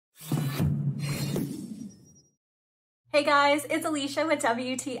Hey guys, it's Alicia with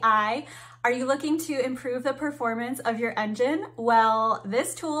WTI. Are you looking to improve the performance of your engine? Well,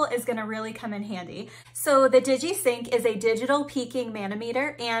 this tool is going to really come in handy. So the DigiSync is a digital peaking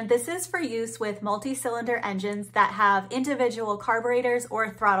manometer, and this is for use with multi-cylinder engines that have individual carburetors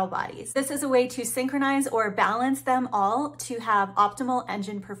or throttle bodies. This is a way to synchronize or balance them all to have optimal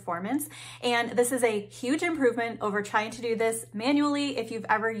engine performance. And this is a huge improvement over trying to do this manually. If you've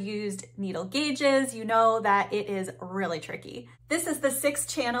ever used needle gauges, you know that it is really tricky. This is the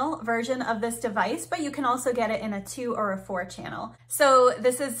 6-channel version of this device, but you can also get it in a 2 or a 4-channel. So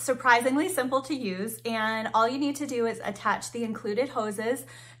this is surprisingly simple to use, and all you need to do is attach the included hoses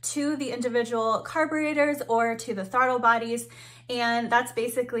to the individual carburetors or to the throttle bodies, and that's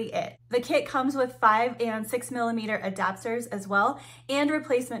basically it. The kit comes with 5 and 6 millimeter adapters as well, and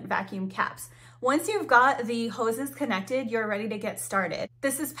replacement vacuum caps. Once you've got the hoses connected, you're ready to get started.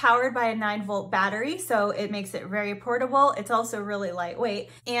 This is powered by a 9-volt battery, so it makes it very portable. It's also really lightweight.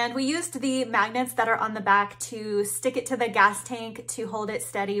 And we used the magnets that are on the back to stick it to the gas tank to hold it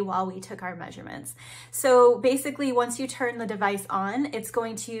steady while we took our measurements. So basically, once you turn the device on, it's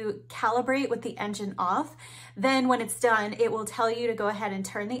going to calibrate with the engine off. Then when it's done, it will tell you to go ahead and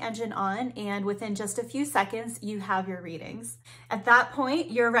turn the engine on, and within just a few seconds, you have your readings. At that point,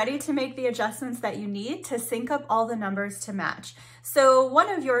 you're ready to make the adjustments that you need to sync up all the numbers to match. So one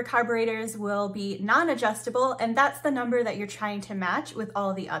of your carburetors will be non-adjustable, and that's the number that you're trying to match with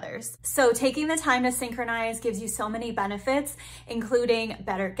all the others. So taking the time to synchronize gives you so many benefits, including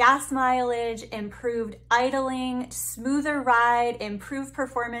better gas mileage, improved idling, smoother ride, improved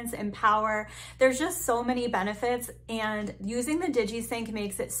performance and power. There's just so many benefits, and using the DigiSync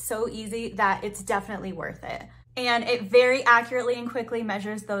makes it so easy that it's definitely worth it. And it very accurately and quickly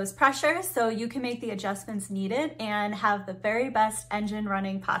measures those pressures, so you can make the adjustments needed and have the very best engine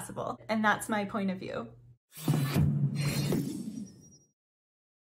running possible. And that's my point of view.